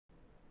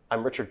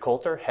I'm Richard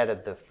Coulter, head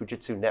of the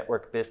Fujitsu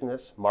Network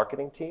Business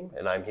Marketing Team,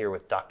 and I'm here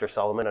with Dr.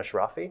 Solomon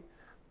Ashrafi,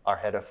 our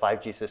head of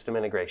 5G system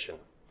integration.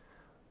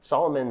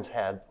 Solomon's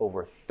had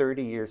over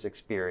 30 years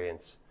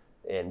experience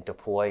in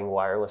deploying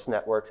wireless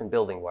networks and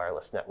building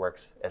wireless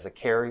networks as a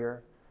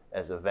carrier,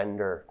 as a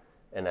vendor,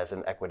 and as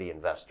an equity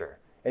investor.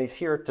 And he's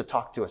here to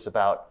talk to us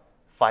about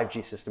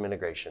 5G system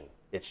integration,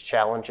 its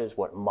challenges,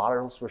 what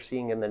models we're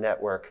seeing in the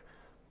network,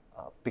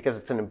 because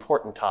it's an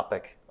important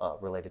topic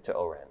related to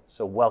O-RAN.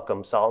 So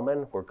welcome,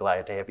 Solomon. We're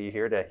glad to have you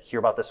here to hear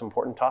about this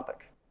important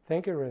topic.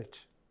 Thank you, Rich.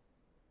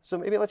 So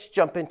maybe let's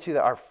jump into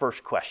our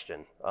first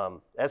question.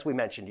 As we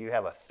mentioned, you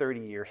have a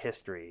 30-year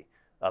history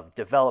of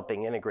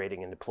developing,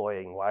 integrating, and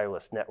deploying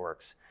wireless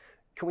networks.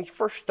 Can we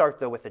first start,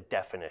 though, with a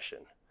definition?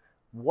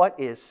 What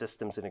is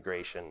systems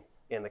integration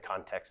in the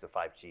context of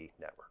 5G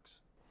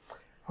networks?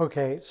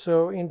 Okay,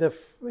 so in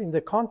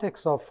the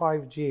context of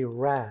 5G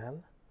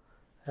RAN,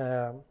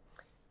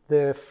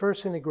 the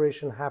first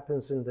integration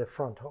happens in the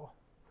front haul.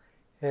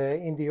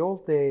 In the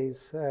old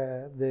days,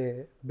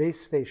 the base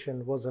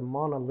station was a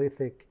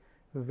monolithic,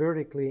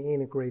 vertically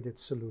integrated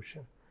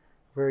solution,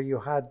 where you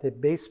had the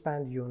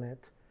baseband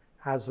unit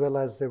as well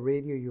as the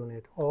radio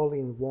unit all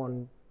in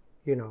one,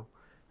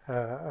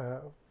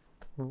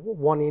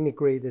 one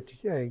integrated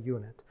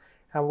unit.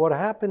 And what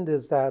happened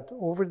is that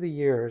over the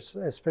years,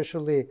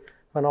 especially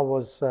when I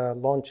was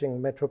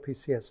launching Metro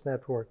PCS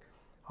network,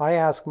 I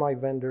asked my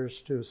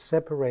vendors to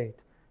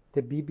separate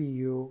the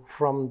BBU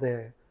from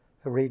the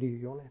radio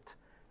unit.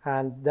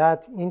 And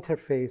that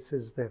interface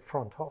is the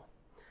front haul.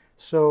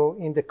 So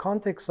in the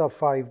context of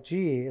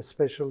 5G,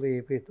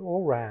 especially with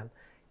O-RAN,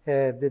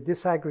 the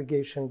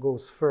disaggregation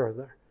goes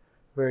further,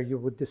 where you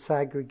would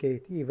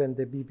disaggregate even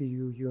the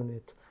BBU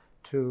unit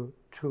to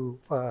two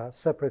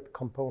separate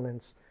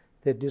components,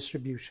 the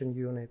distribution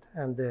unit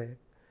and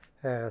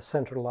the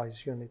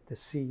centralized unit, the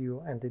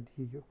CU and the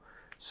DU.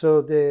 So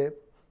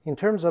in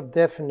terms of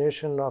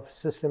definition of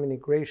system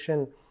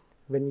integration,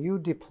 when you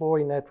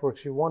deploy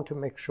networks, you want to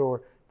make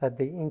sure that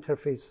the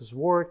interfaces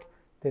work,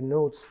 the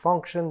nodes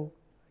function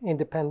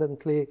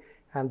independently,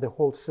 and the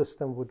whole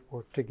system would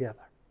work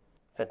together.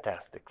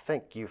 Fantastic.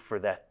 Thank you for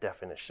that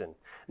definition.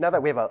 Now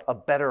that we have a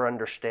better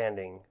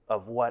understanding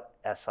of what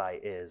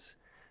SI is,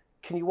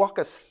 can you walk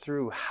us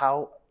through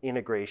how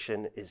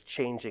integration is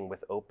changing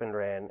with Open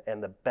RAN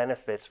and the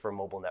benefits for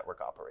mobile network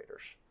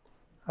operators?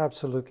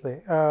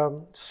 Absolutely.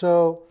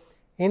 So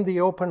in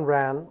the Open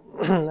RAN,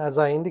 as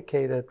I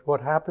indicated,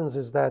 what happens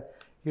is that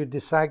you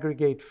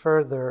disaggregate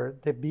further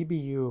the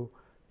BBU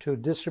to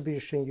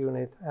distribution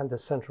unit and the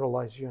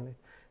centralized unit.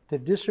 The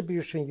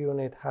distribution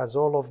unit has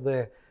all of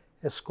the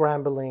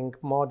scrambling,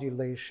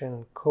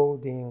 modulation,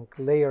 coding,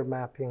 layer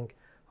mapping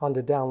on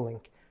the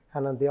downlink.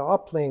 And on the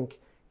uplink,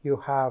 you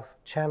have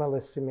channel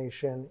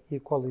estimation,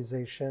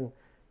 equalization,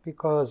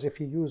 because if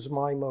you use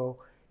MIMO,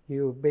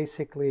 you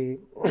basically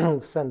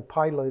send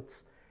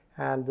pilots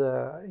and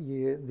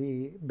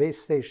the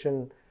base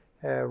station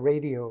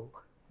radio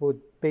would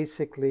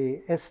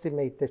basically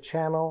estimate the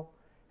channel,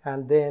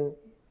 and then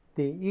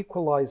the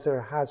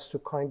equalizer has to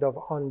kind of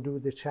undo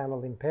the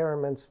channel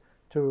impairments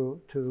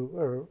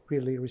to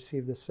really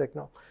receive the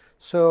signal.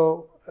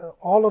 So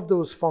all of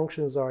those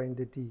functions are in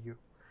the DU.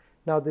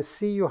 Now the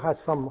CU has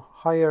some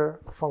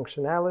higher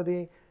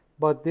functionality,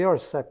 but they are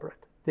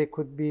separate. They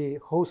could be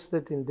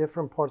hosted in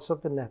different parts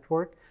of the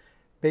network.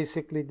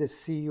 Basically, the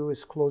CU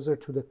is closer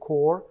to the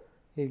core.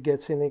 It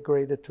gets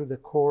integrated to the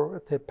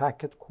core, the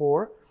packet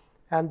core,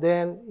 and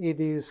then it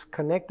is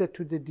connected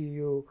to the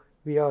DU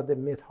via the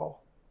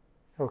mid-haul.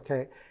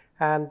 Okay,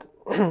 and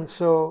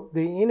so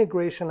the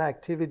integration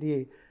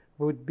activity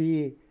would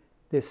be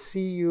the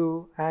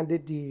CU and the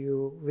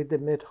DU with the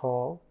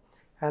mid-haul,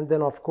 and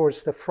then of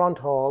course the front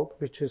haul,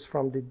 which is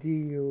from the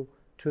DU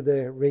to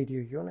the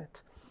radio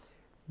unit.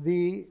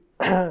 The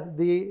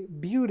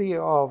beauty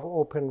of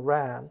Open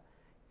RAN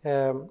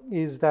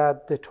is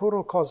that the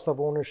total cost of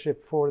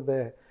ownership for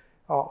the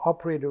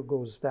operator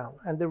goes down.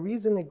 And the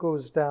reason it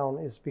goes down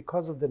is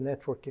because of the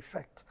network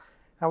effect.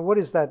 And what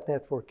is that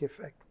network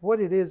effect? What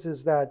it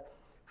is that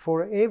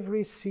for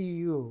every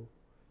CU,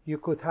 you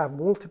could have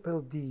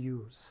multiple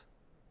DUs.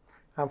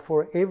 And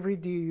for every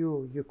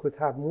DU, you could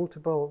have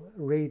multiple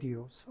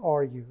radios,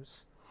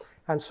 RUs.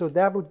 And so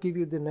that would give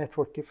you the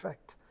network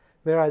effect.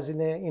 Whereas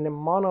in a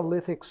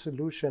monolithic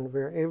solution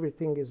where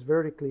everything is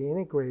vertically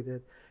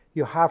integrated,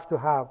 you have to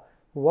have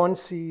one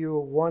CU,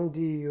 one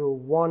DU,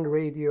 one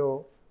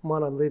radio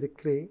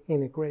monolithically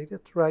integrated,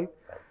 right?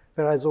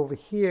 Whereas over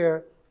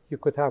here, you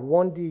could have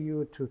one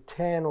DU to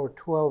 10 or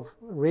 12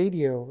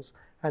 radios,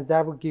 and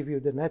that would give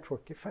you the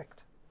network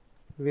effect,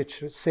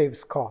 which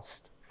saves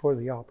cost for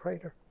the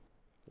operator.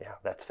 Yeah,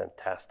 that's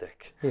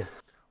fantastic.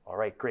 Yes. All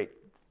right, great.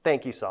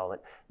 Thank you, Solomon.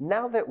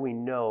 Now that we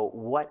know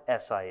what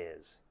SI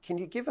is, can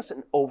you give us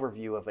an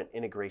overview of an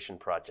integration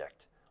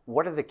project?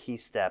 What are the key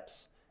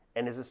steps,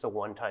 and is this a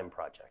one-time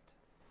project?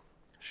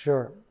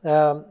 Sure.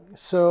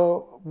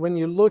 So when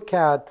you look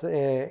at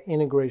an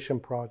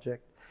integration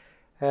project,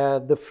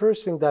 the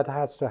first thing that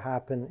has to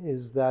happen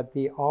is that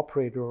the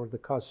operator or the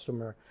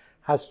customer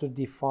has to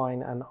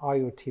define an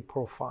IoT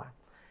profile.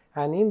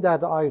 And in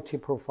that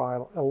IoT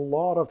profile, a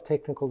lot of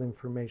technical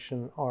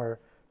information are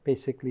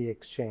basically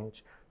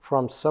exchanged,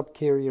 from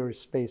subcarrier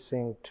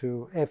spacing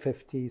to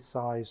FFT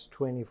size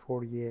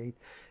 2048,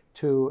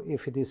 to,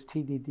 if it is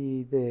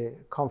TDD, the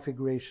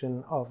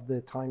configuration of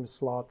the time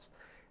slots,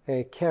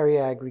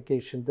 carrier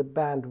aggregation, the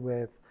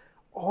bandwidth.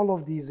 All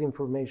of these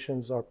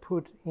informations are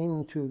put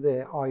into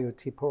the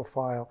IoT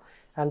profile,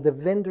 and the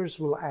vendors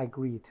will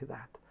agree to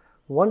that.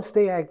 Once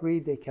they agree,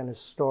 they can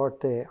start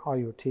the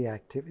IoT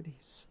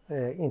activities,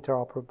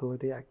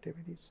 interoperability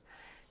activities.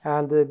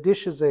 And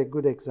Dish is a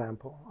good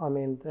example. I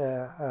mean,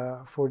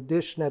 for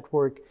Dish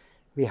Network,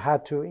 we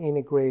had to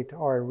integrate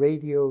our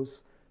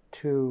radios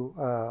to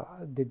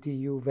the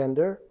DU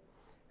vendor,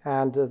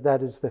 and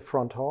that is the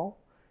front hall.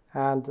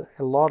 And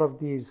a lot of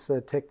these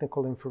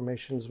technical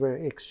informations were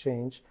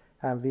exchanged,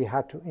 and we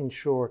had to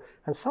ensure.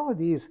 And some of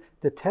these,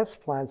 the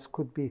test plans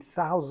could be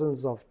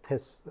thousands of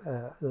test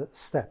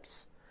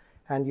steps,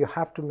 and you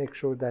have to make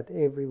sure that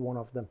every one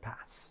of them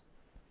pass.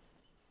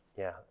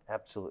 Yeah,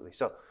 absolutely.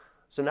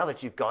 So now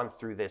that you've gone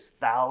through this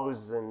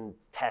 1,000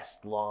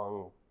 test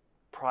long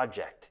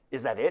project,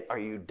 is that it? Are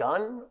you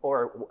done,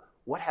 or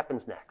what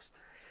happens next?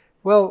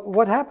 Well,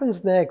 what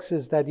happens next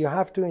is that you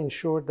have to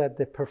ensure that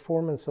the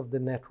performance of the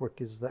network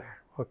is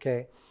there,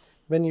 okay?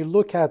 When you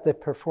look at the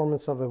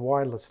performance of a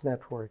wireless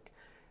network,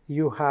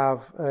 you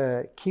have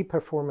key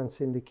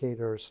performance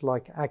indicators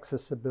like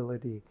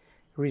accessibility,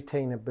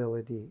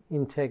 retainability,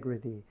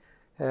 integrity,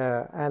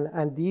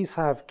 and these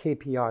have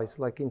KPIs,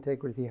 like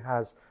integrity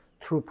has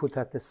throughput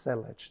at the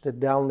cell edge, the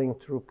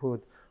downlink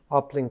throughput,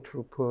 uplink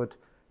throughput,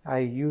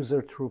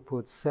 user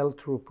throughput, cell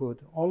throughput.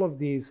 All of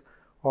these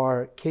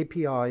are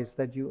KPIs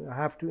that you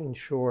have to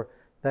ensure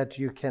that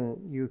you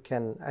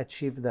can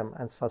achieve them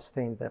and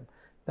sustain them.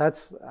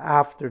 That's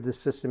after the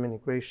system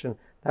integration.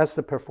 That's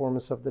the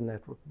performance of the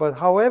network. But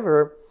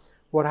however,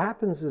 what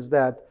happens is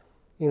that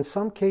in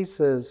some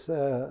cases,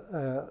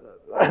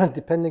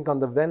 depending on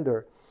the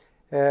vendor,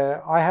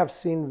 I have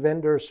seen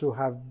vendors who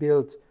have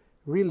built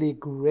really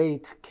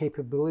great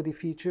capability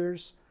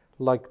features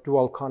like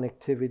dual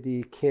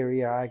connectivity,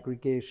 carrier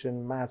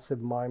aggregation, massive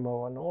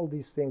MIMO, and all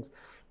these things,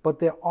 but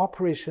the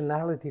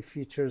operationality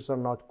features are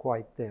not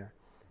quite there.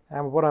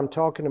 And what I'm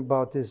talking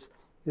about is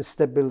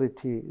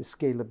stability,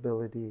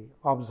 scalability,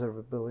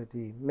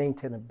 observability,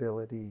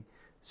 maintainability,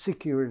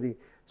 security.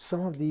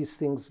 Some of these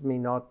things may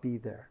not be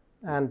there.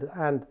 And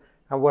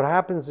what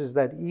happens is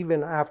that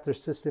even after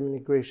system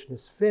integration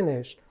is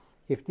finished,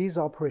 if these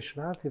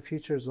operationality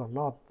features are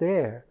not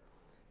there,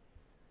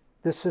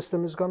 the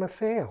system is going to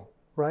fail,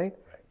 right?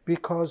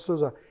 Because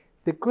those are.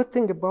 The good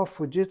thing about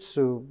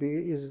Fujitsu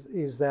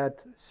is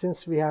that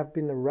since we have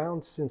been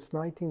around since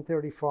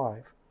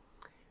 1935,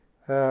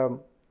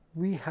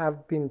 we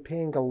have been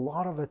paying a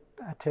lot of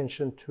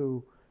attention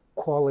to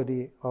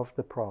quality of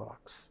the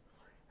products.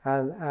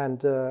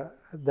 And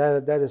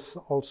that is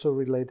also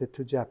related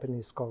to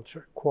Japanese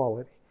culture,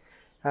 quality.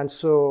 And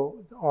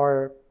so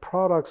our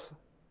products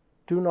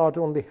do not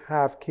only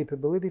have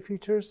capability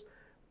features,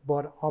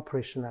 but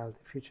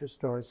operationality features.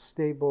 They are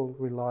stable,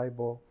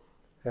 reliable,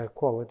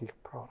 quality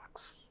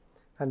products.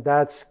 And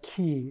that's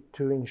key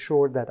to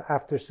ensure that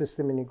after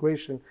system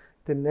integration,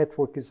 the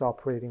network is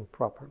operating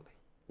properly.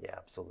 Yeah,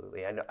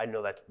 absolutely. I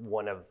know that's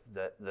one of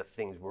the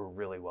things we're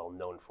really well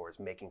known for, is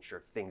making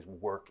sure things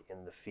work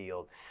in the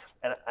field.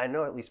 And I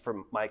know, at least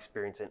from my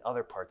experience in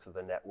other parts of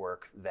the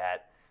network,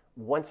 that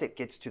once it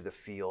gets to the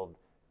field,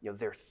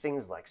 there are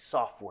things like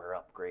software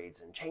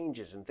upgrades and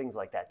changes and things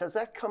like that. Does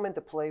that come into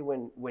play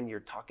when you're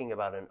talking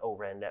about an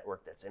O-RAN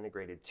network that's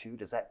integrated too?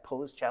 Does that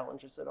pose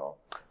challenges at all?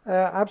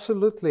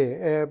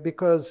 Absolutely,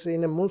 because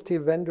in a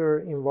multi-vendor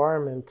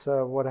environment,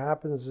 what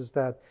happens is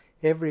that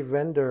every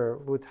vendor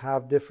would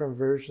have different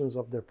versions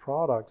of their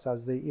products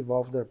as they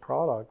evolve their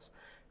products.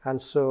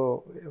 And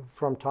so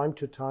from time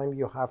to time,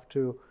 you have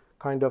to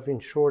kind of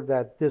ensure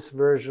that this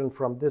version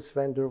from this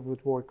vendor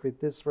would work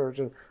with this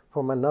version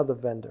from another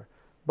vendor.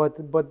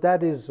 But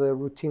that is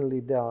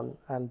routinely done,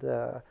 and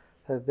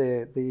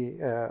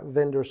the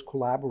vendors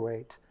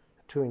collaborate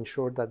to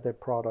ensure that their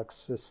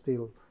products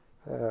still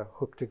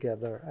hook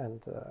together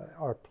and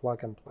are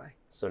plug and play.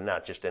 So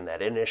not just in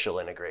that initial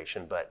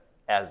integration, but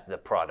as the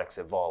products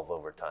evolve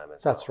over time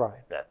as well. That's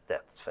right.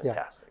 That's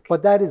fantastic. Yeah.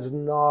 But that is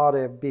not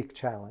a big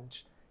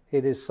challenge.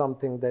 It is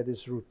something that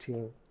is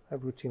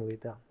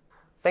routinely done.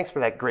 Thanks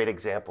for that great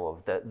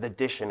example of the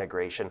dish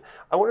integration.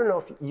 I want to know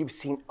if you've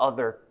seen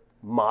other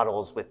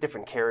models with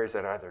different carriers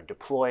that are either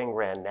deploying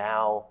RAN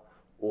now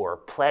or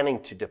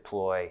planning to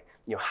deploy,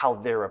 how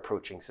they're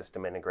approaching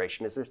system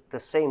integration. Is it the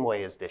same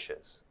way as Dish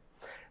is?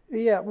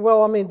 Yeah,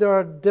 well, I mean, there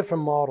are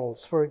different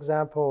models. For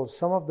example,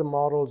 some of the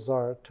models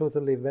are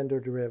totally vendor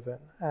driven.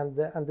 And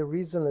the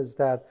reason is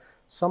that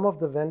some of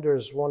the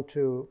vendors want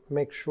to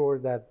make sure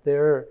that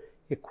their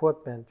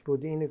equipment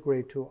would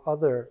integrate to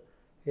other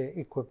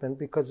equipment,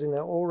 because in an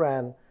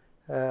O-RAN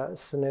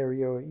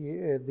scenario,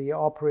 the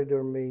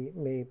operator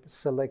may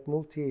select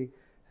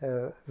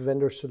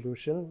multi-vendor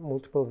solution,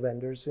 multiple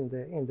vendors in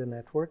the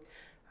network,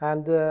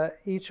 And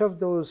each of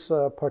those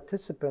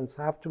participants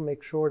have to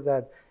make sure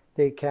that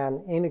they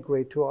can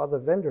integrate to other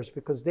vendors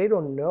because they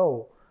don't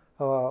know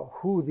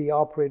who the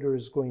operator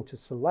is going to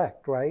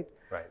select, right?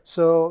 Right.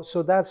 So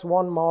that's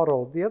one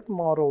model. The other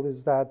model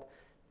is that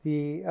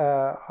the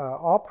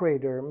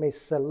operator may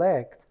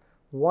select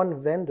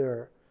one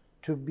vendor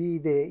to be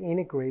the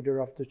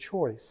integrator of the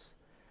choice.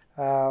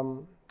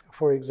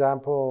 For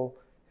example,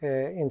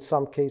 in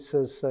some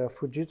cases,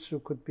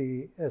 Fujitsu could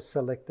be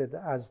selected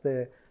as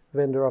the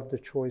vendor of the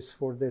choice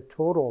for the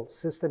total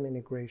system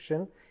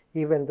integration,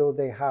 even though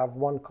they have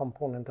one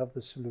component of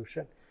the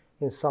solution.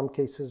 In some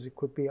cases, it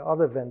could be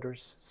other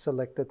vendors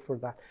selected for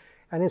that.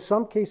 And in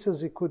some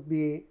cases, it could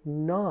be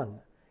none.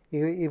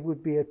 It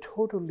would be a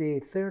totally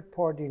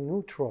third-party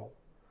neutral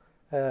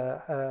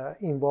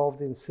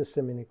involved in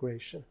system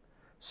integration.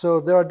 So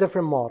there are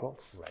different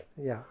models. Right.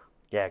 Yeah.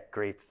 Yeah,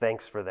 great.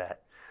 Thanks for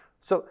that.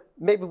 So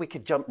maybe we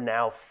could jump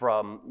now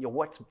from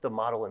what's the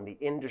model in the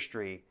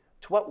industry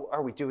to what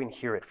are we doing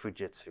here at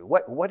Fujitsu?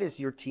 What is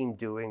your team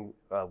doing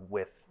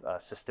with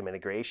system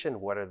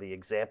integration? What are the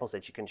examples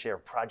that you can share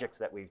of projects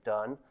that we've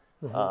done?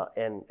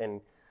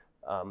 And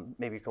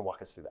maybe you can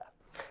walk us through that.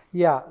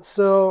 Yeah,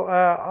 so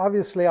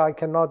obviously I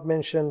cannot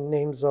mention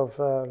names of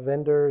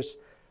vendors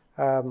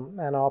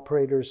and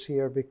operators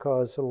here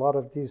because a lot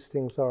of these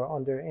things are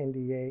under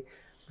NDA.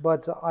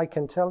 But I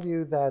can tell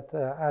you that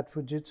at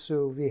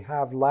Fujitsu we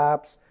have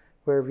labs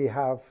where we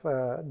have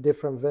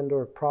different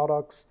vendor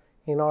products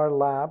in our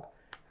lab,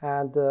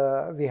 and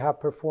we have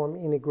performed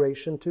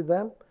integration to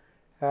them.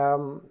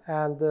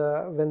 And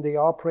when the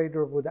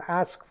operator would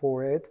ask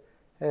for it,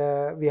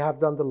 we have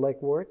done the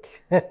legwork,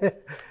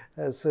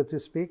 so to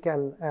speak,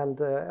 and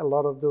a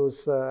lot of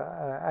those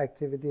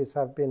activities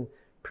have been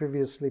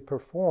previously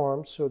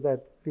performed so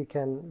that we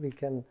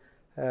can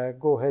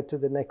go ahead to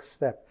the next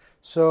step.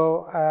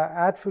 So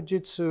at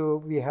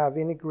Fujitsu, we have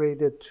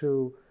integrated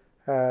to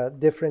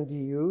different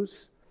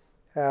DUs.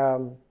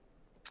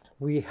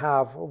 We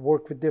have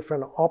worked with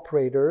different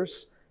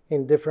operators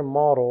in different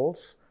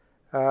models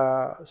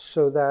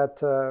so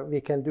that we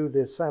can do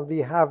this. And we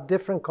have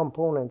different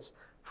components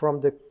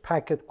from the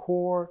packet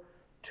core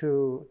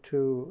to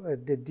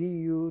the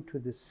DU, to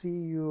the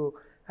CU.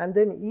 And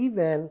then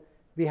even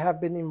we have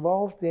been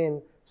involved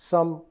in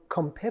some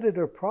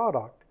competitor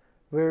product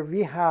where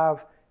we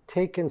have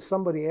taken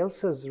somebody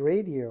else's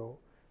radio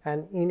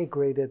and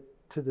integrated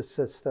to the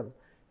system,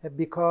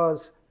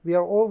 because we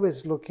are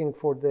always looking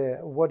for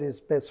what is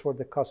best for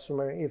the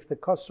customer. If the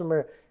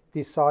customer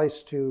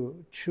decides to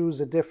choose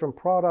a different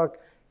product,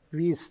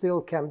 we still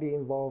can be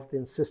involved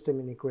in system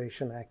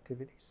integration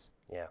activities.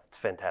 Yeah, it's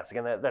fantastic.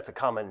 And that's a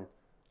common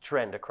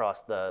trend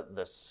across the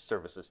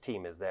services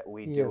team, is that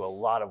we do a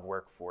lot of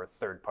work for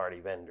third-party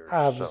vendors.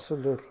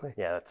 Absolutely. So,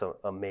 yeah, that's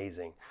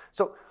amazing.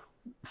 So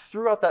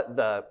throughout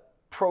the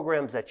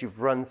programs that you've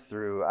run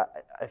through,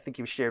 I think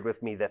you've shared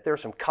with me that there are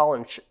some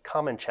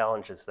common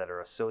challenges that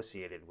are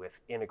associated with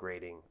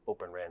integrating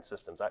Open RAN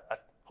systems. I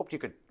hope you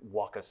could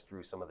walk us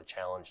through some of the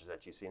challenges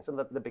that you see and some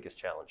of the biggest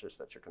challenges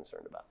that you're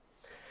concerned about.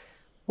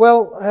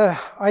 Well,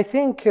 I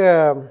think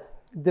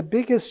the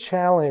biggest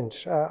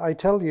challenge, I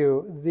tell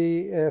you,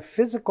 the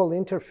physical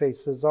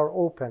interfaces are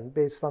open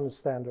based on the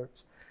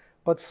standards.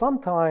 But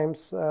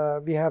sometimes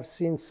we have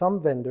seen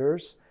some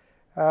vendors,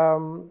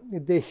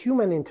 the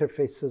human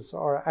interfaces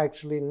are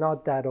actually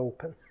not that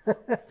open.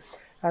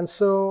 And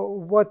so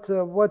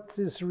what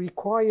is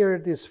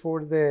required is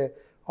for the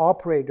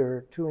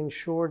operator to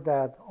ensure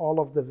that all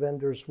of the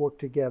vendors work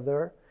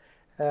together.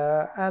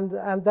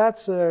 And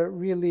that's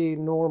really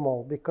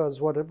normal, because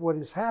what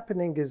is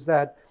happening is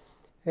that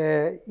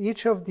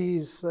each of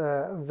these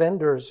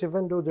vendors,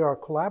 even though they are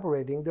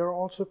collaborating, they're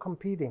also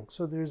competing.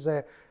 So there's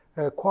a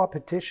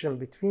competition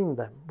between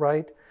them,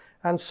 right?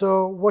 And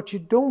so what you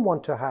don't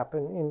want to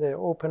happen in the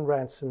Open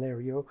RAN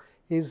scenario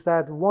is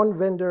that one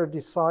vendor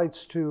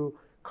decides to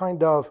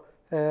kind of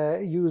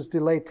use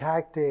delay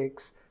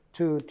tactics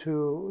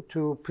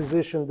to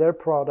position their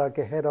product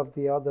ahead of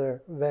the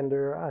other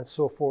vendor and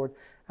so forth.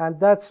 And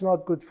that's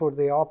not good for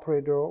the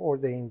operator or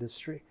the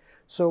industry.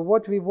 So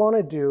what we want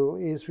to do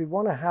is we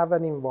want to have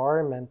an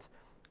environment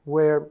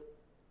where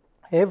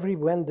every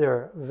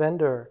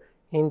vendor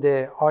in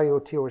the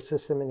IoT or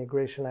system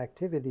integration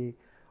activity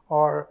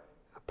are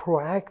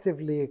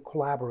proactively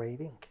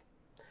collaborating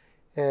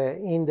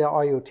in the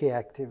IoT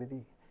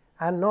activity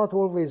and not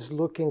always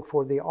looking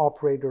for the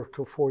operator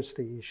to force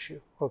the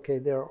issue. Okay,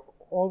 they're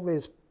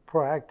always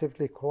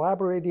proactively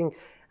collaborating,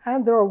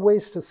 and there are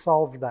ways to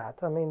solve that.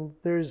 I mean,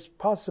 there's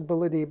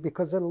possibility,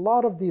 because a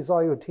lot of these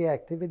IoT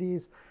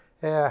activities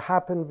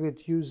happen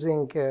with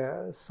using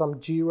some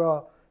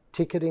Jira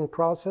ticketing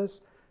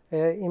process.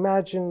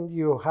 Imagine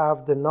you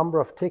have the number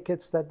of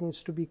tickets that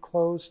needs to be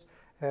closed,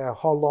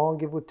 how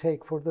long it would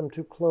take for them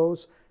to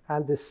close,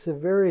 and the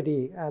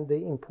severity and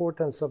the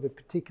importance of a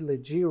particular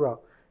Jira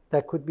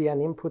that could be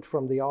an input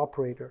from the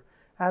operator.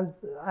 And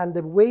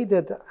the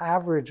weighted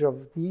average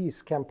of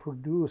these can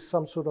produce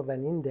some sort of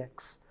an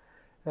index.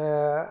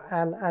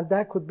 And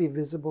that could be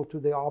visible to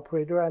the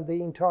operator and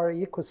the entire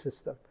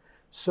ecosystem,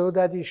 so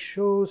that it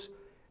shows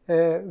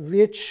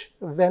which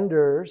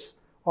vendors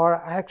are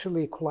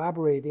actually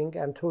collaborating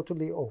and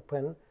totally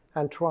open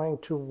and trying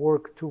to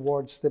work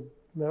towards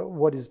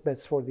what is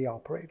best for the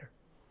operator.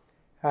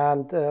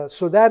 And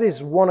so that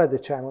is one of the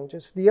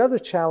challenges. The other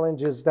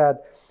challenge is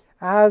that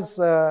as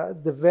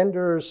the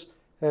vendors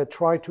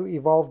try to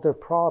evolve their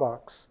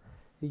products,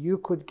 you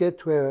could get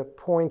to a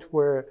point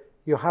where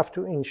you have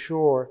to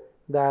ensure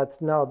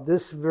that now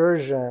this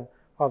version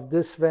of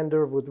this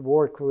vendor would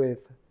work with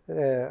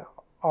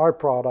our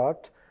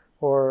product,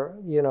 or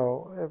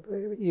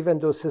even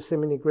though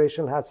system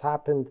integration has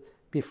happened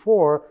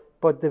before,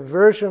 but the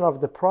version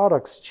of the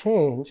products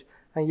change,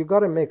 and you got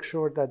to make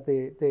sure that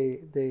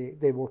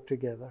they work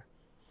together.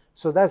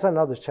 So that's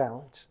another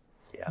challenge.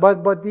 Yeah.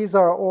 But these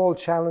are all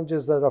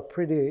challenges that are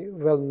pretty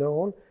well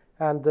known,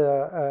 and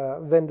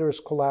vendors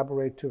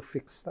collaborate to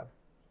fix them.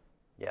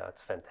 Yeah,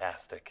 that's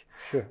fantastic.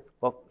 Sure.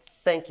 Well,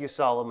 thank you,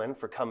 Solomon,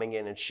 for coming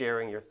in and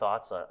sharing your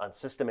thoughts on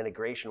system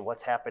integration,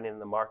 what's happening in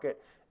the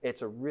market.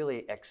 It's a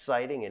really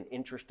exciting and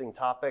interesting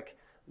topic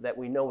that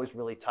we know is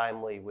really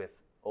timely with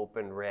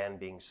Open RAN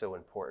being so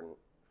important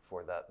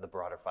for the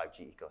broader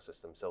 5G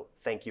ecosystem. So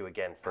thank you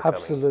again for coming.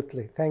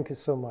 Absolutely. Thank you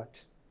so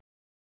much.